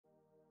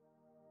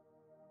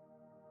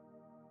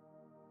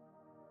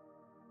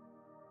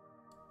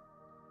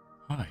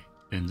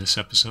In this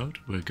episode,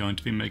 we're going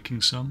to be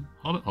making some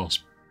hobbit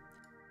holes.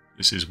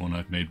 This is one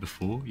I've made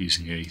before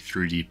using a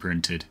 3D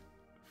printed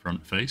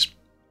front face,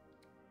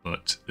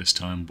 but this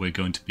time we're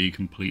going to be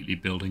completely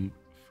building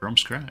from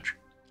scratch.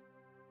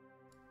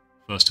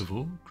 First of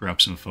all,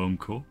 grab some foam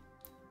core,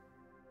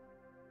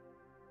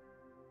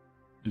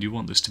 and you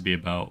want this to be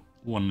about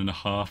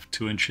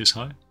 1.5–2 inches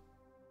high,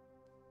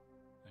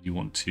 and you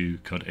want to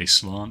cut a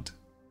slant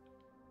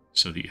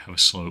so that you have a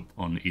slope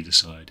on either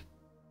side.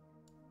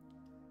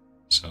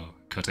 So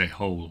cut a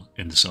hole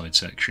in the side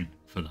section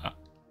for that.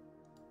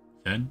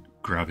 Then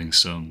grabbing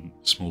some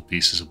small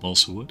pieces of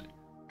balsa wood,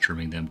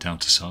 trimming them down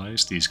to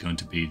size. These are going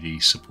to be the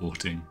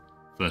supporting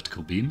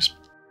vertical beams.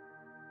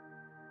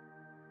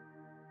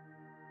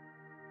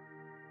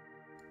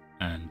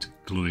 And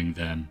gluing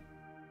them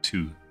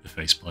to the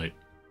faceplate.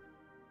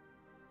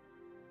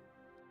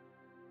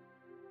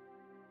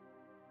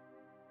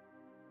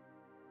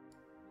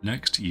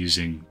 Next,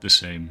 using the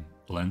same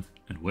length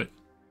and width,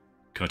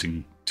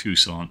 cutting 2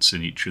 slants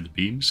in each of the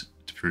beams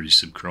to produce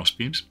some cross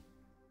beams,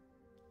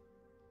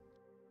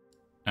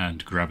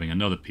 and grabbing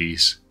another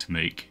piece to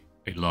make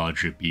a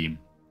larger beam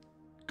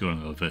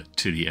going over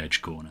to the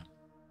edge corner.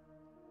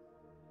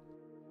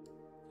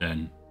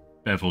 Then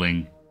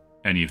beveling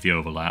any of the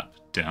overlap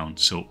down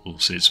so it all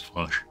sits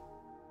flush.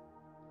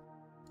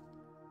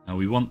 Now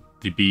we want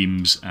the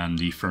beams and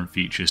the front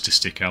features to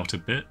stick out a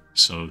bit,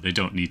 so they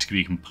don't need to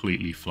be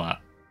completely flat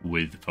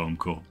with the foam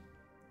core.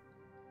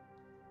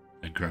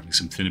 Then grabbing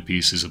some thinner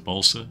pieces of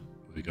balsa,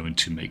 we're going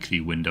to make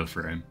the window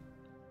frame.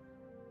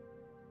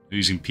 I'm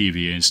using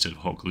PVA instead of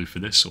hot glue for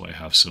this, so I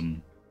have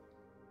some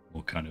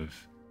more kind of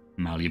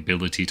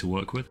malleability to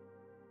work with.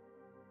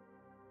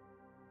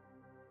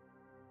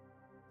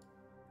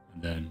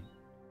 And then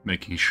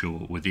making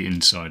sure with the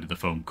inside of the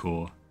foam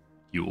core,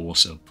 you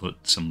also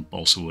put some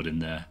balsa wood in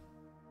there.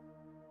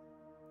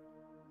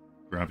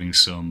 Grabbing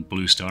some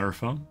blue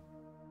styrofoam,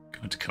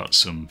 going to cut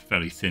some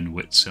fairly thin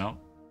widths out.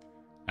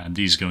 And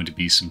these are going to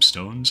be some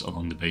stones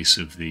along the base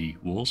of the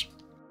walls.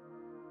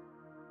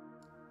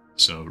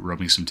 So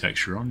rubbing some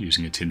texture on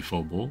using a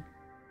tinfoil ball.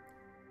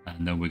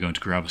 And then we're going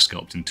to grab a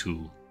sculpting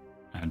tool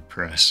and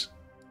press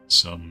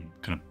some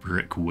kind of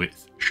brick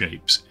width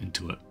shapes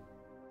into it.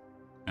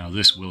 Now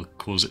this will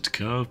cause it to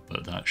curve,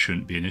 but that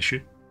shouldn't be an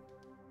issue.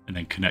 And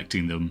then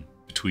connecting them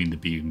between the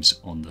beams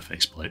on the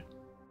faceplate.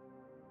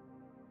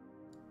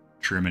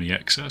 Trim any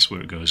excess where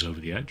it goes over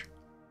the edge.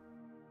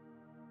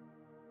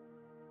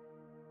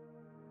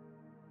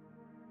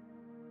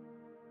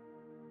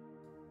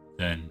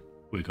 Then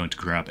we're going to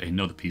grab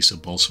another piece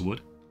of balsa wood.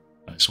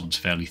 This one's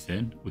fairly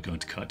thin. We're going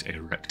to cut a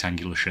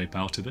rectangular shape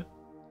out of it.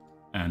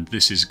 And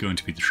this is going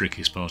to be the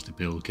trickiest part of the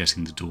build,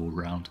 getting the door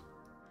round.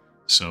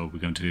 So we're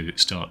going to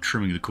start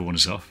trimming the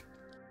corners off,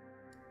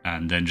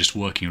 and then just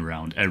working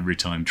around every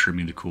time,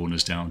 trimming the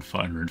corners down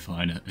finer and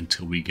finer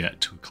until we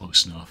get to a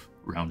close enough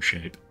round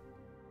shape.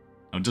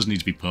 Now it doesn't need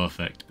to be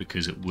perfect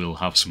because it will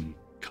have some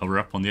cover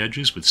up on the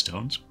edges with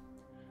stones,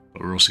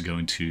 but we're also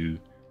going to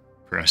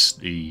press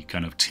the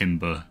kind of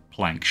timber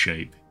plank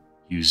shape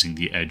using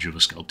the edge of a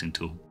sculpting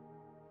tool.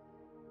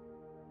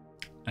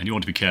 And you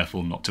want to be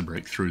careful not to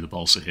break through the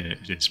balsa here,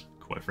 it is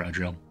quite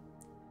fragile.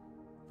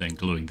 Then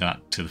gluing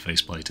that to the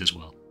faceplate as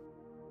well.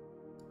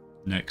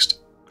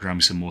 Next,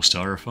 grabbing some more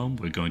styrofoam,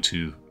 we're going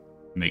to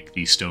make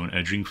the stone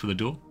edging for the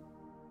door.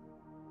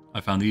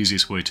 I found the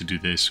easiest way to do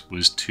this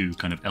was 2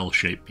 kind of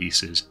L-shaped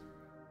pieces,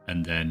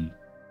 and then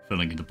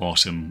filling in the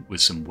bottom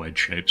with some wedge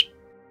shapes.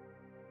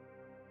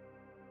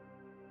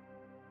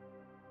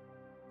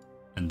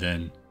 And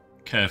then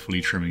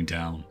carefully trimming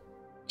down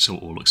so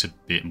it all looks a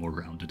bit more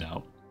rounded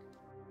out.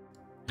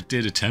 I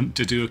did attempt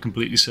to do a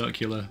completely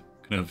circular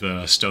kind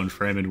of stone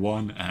frame in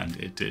one, and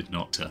it did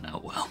not turn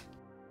out well.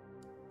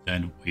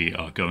 Then we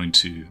are going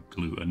to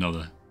glue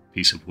another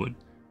piece of wood.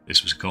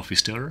 This was a coffee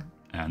stirrer,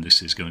 and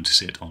this is going to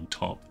sit on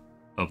top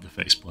of the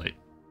faceplate.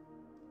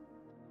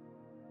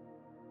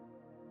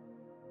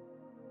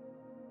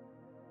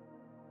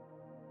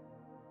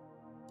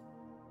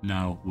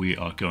 Now we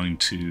are going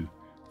to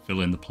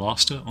fill in the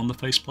plaster on the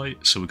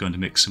faceplate, so we're going to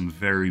mix some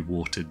very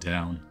watered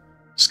down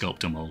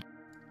sculptor mold.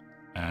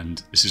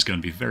 And this is going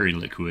to be very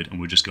liquid, and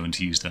we're just going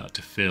to use that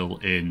to fill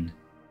in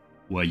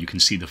where you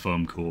can see the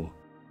foam core.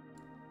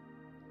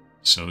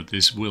 So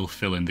this will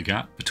fill in the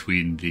gap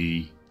between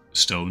the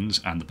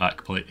stones and the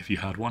back plate if you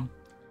had one,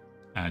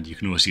 and you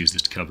can always use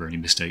this to cover any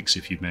mistakes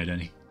if you've made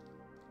any.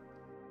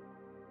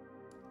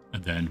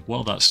 And then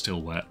while that's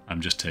still wet,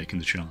 I'm just taking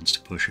the chance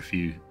to push a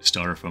few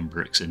styrofoam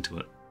bricks into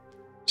it,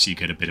 so you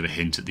get a bit of a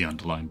hint at the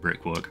underlying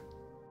brickwork.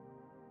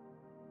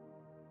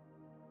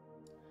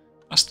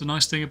 That's the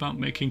nice thing about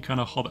making kind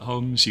of hobbit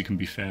homes, you can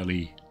be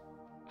fairly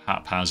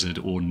haphazard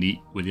or neat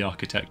with the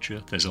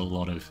architecture. There's a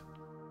lot of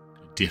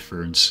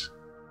difference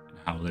in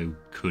how they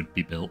could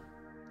be built.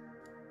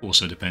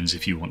 Also depends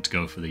if you want to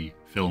go for the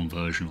film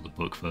version or the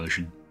book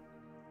version.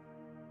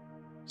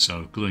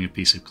 So gluing a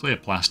piece of clear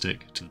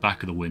plastic to the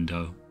back of the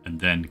window and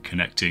then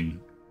connecting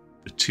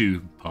the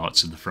 2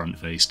 parts of the front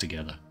face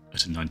together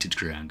at a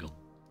 90-degree angle.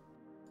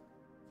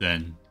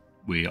 Then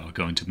we are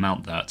going to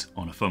mount that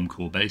on a foam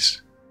core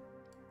base.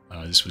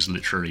 This was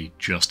literally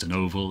just an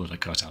oval that I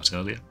cut out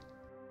earlier.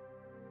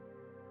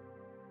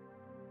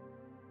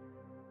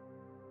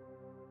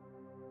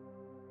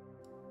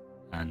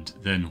 And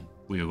then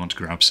we are going to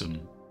grab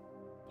some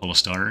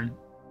polystyrene.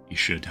 You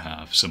should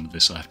have some of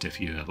this left if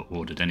you have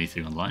ordered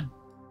anything online.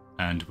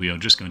 And we are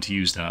just going to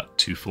use that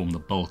to form the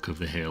bulk of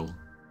the hill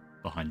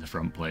behind the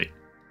front plate.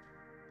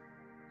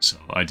 So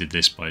I did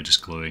this by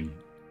just gluing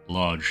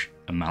large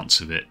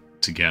amounts of it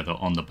together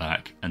on the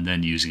back and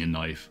then using a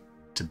knife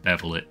to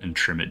bevel it and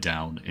trim it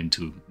down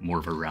into more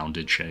of a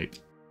rounded shape.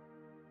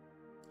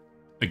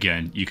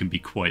 Again, you can be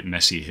quite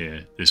messy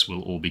here. This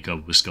will all be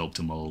covered with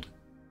sculptor mold.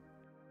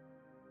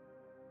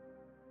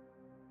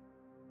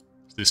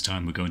 This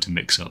time we're going to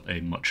mix up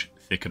a much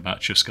thicker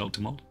batch of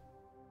sculptor mold.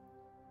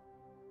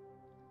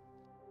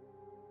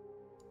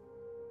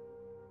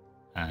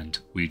 And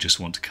we just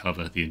want to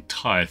cover the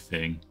entire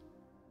thing,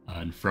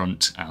 in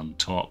front and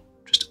top,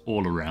 just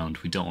all around.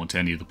 We don't want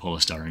any of the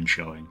polystyrene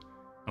showing,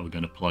 and we're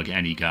going to plug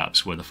any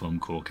gaps where the foam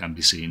core can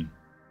be seen.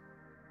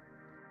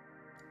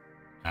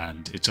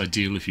 And it's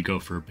ideal if you go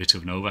for a bit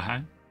of an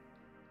overhang,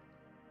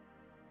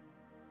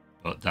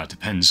 but that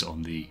depends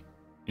on the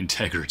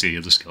integrity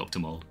of the sculptor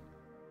mold.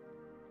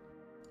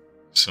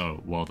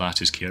 So while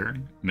that is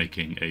curing,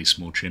 making a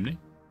small chimney,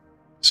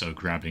 so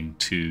grabbing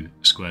 2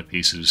 square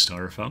pieces of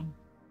styrofoam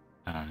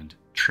and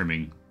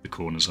trimming the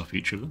corners off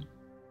each of them.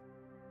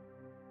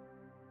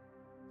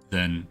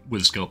 Then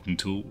with a sculpting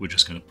tool, we're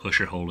just going to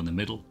push a hole in the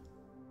middle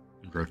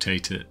and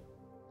rotate it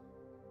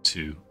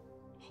to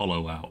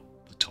hollow out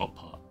the top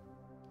part.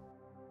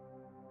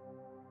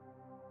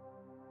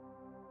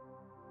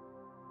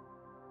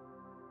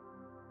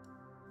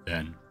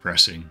 Then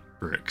pressing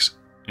bricks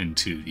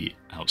into the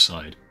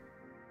outside.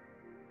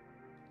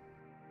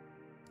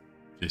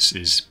 This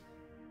is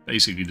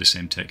basically the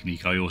same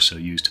technique I also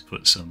used to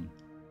put some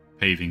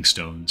paving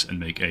stones and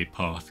make a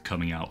path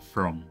coming out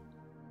from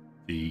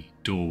the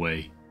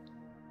doorway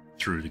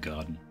through the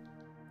garden.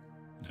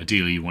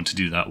 Ideally you want to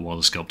do that while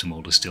the sculptor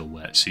mold is still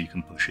wet so you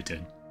can push it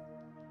in.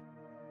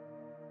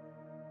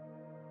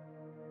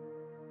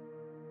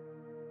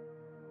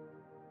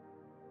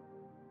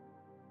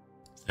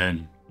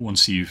 Then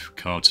once you've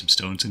carved some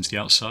stones into the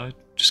outside,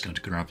 just going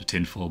to grab a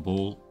tinfoil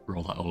ball,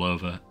 roll that all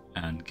over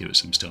and give it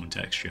some stone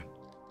texture.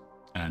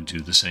 And do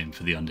the same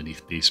for the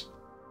underneath piece.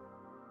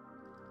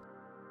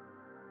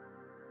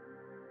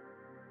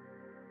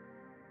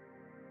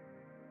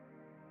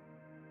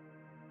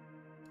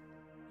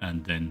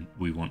 And then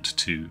we want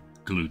to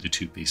glue the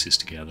 2 pieces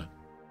together.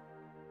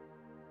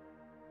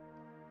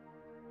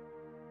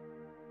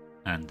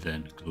 And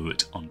then glue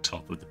it on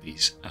top of the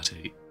piece at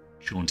a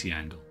jaunty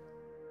angle.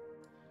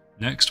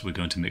 Next we're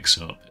going to mix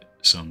up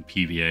some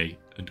PVA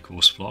and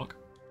coarse flock,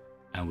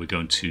 and we're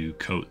going to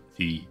coat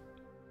the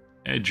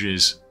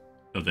edges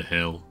of the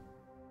hill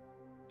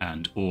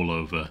and all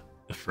over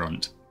the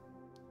front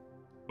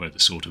where the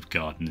sort of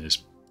garden is.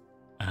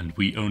 And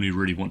we only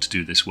really want to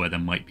do this where there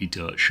might be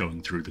dirt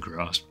showing through the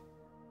grass.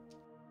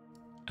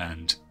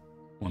 And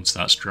once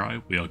that's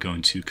dry, we are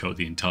going to coat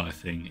the entire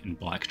thing in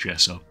black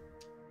gesso.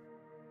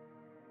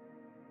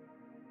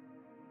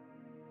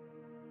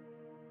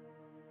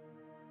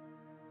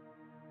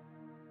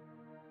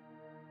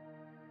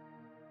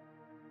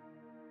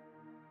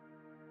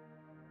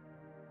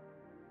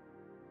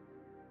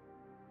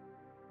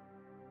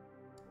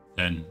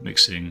 Then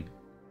mixing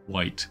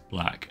white,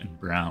 black and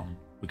brown,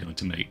 we're going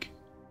to make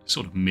a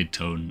sort of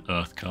mid-tone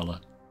earth colour,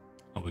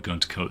 and we're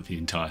going to coat the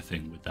entire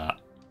thing with that.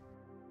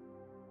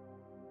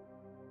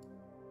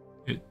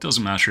 It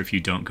doesn't matter if you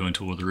don't go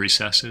into all the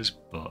recesses,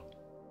 but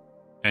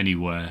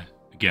anywhere,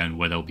 again,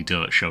 where there'll be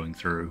dirt showing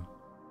through,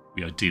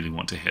 we ideally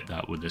want to hit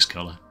that with this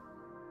colour.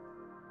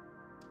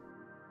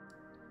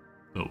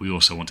 But we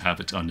also want to have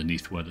it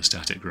underneath where the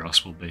static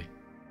grass will be.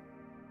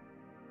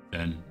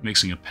 Then,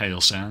 mixing a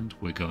pale sand,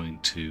 we're going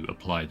to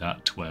apply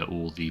that to where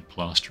all the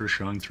plaster is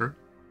showing through.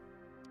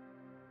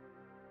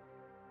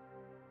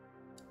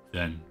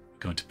 Then, we're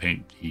going to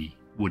paint the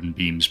wooden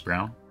beams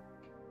brown,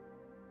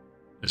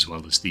 as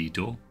well as the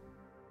door.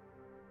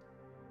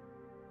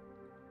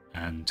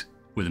 And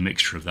with a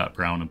mixture of that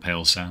brown and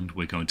pale sand,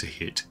 we're going to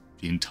hit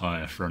the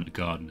entire front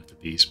garden of the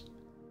piece.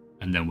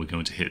 And then we're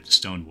going to hit the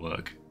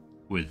stonework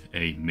with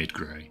a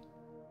mid-grey.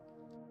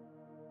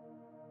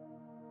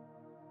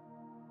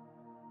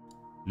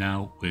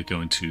 Now we're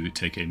going to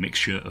take a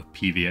mixture of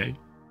PVA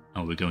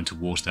and we're going to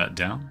water that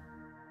down.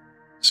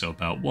 So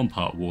about 1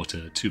 part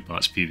water, 2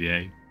 parts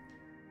PVA,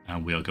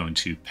 and we are going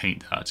to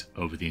paint that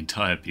over the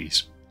entire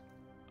piece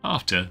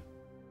after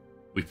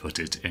we put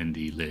it in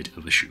the lid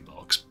of a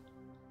shoebox.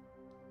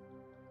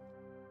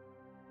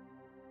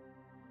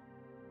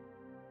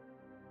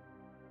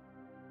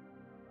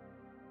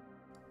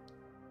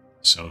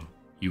 So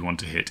you want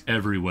to hit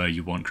everywhere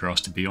you want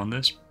grass to be on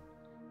this,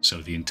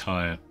 so the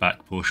entire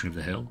back portion of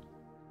the hill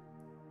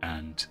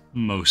and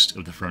most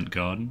of the front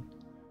garden.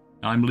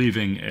 I'm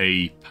leaving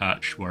a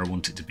patch where I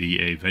want it to be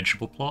a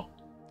vegetable plot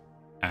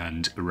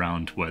and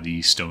around where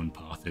the stone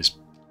path is.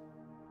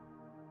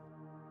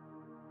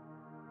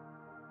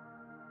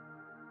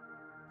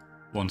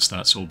 Once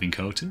that's all been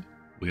coated,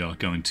 we are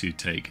going to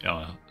take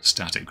our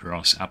static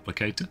grass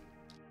applicator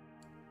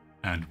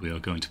and we are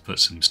going to put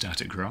some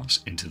static grass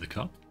into the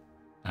cup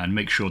and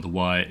make sure the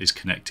wire is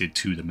connected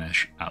to the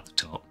mesh at the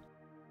top.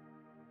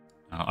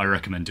 Now, I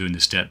recommend doing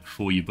this step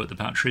before you put the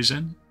batteries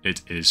in.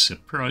 It is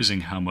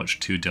surprising how much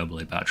 2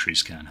 AA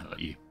batteries can hurt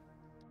you.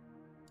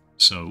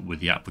 So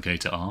with the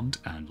applicator armed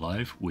and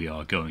live, we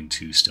are going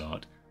to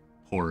start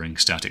pouring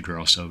static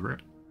grass over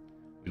it.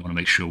 We want to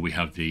make sure we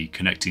have the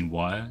connecting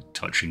wire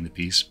touching the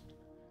piece.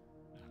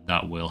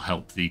 That will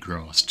help the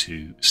grass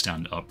to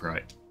stand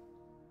upright.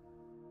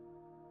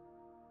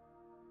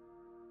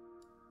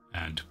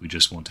 And we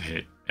just want to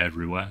hit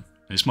everywhere.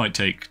 This might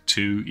take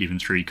 2, even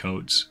 3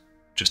 coats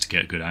just to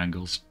get good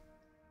angles.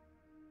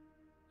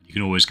 You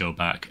can always go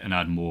back and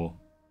add more.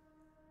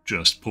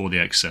 Just pour the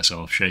excess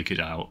off, shake it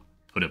out,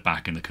 put it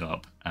back in the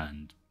cup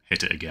and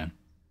hit it again.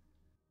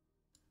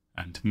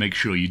 And make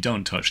sure you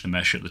don't touch the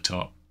mesh at the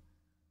top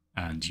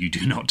and you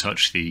do not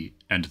touch the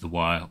end of the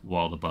wire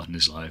while the button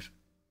is live.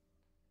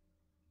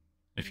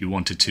 If you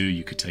wanted to,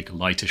 you could take a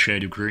lighter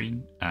shade of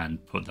green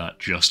and put that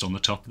just on the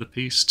top of the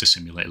piece to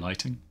simulate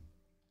lighting.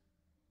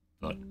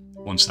 But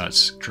once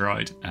that's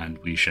dried and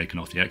we've shaken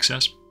off the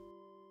excess,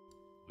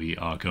 we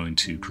are going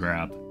to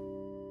grab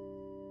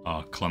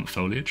our clump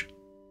foliage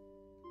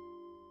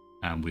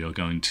and we are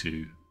going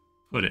to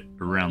put it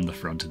around the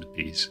front of the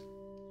piece.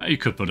 Now, you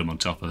could put them on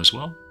top as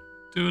well.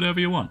 Do whatever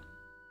you want.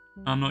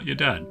 I'm not your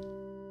dad.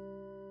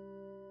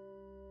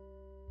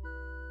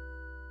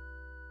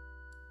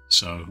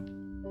 So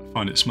I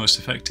find it's most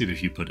effective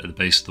if you put it at the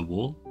base of the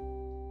wall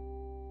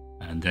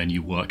and then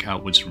you work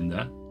outwards from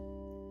there.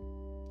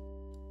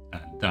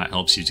 And that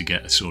helps you to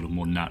get a sort of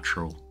more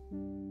natural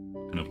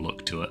kind of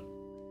look to it.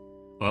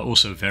 But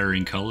also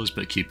varying colours,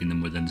 but keeping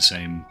them within the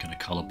same kind of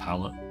colour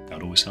palette,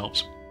 that always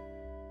helps.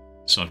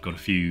 So I've got a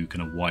few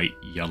kind of white,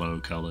 yellow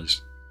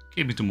colours,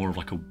 keeping to more of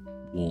like a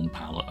warm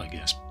palette, I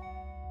guess.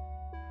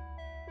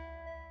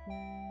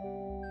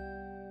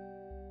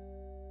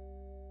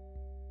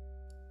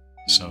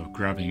 So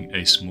grabbing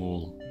a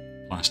small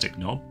plastic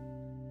knob,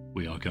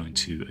 we are going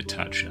to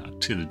attach that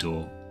to the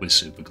door with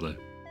super glue.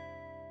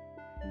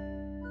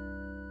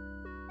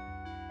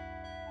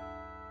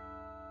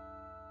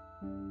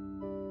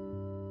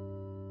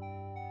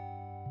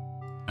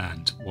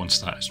 And once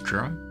that is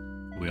dry,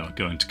 we are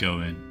going to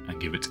go in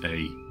and give it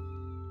a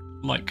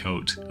light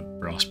coat of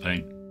brass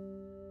paint.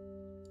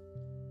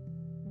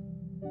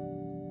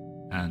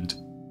 And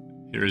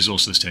here is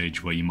also the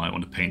stage where you might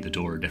want to paint the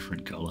door a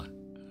different colour,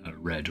 a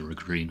red or a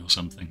green or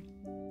something.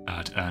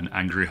 Add an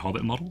angry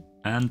hobbit model,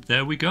 and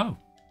there we go.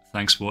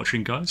 Thanks for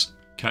watching, guys.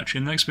 Catch you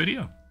in the next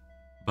video.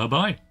 Bye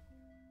bye.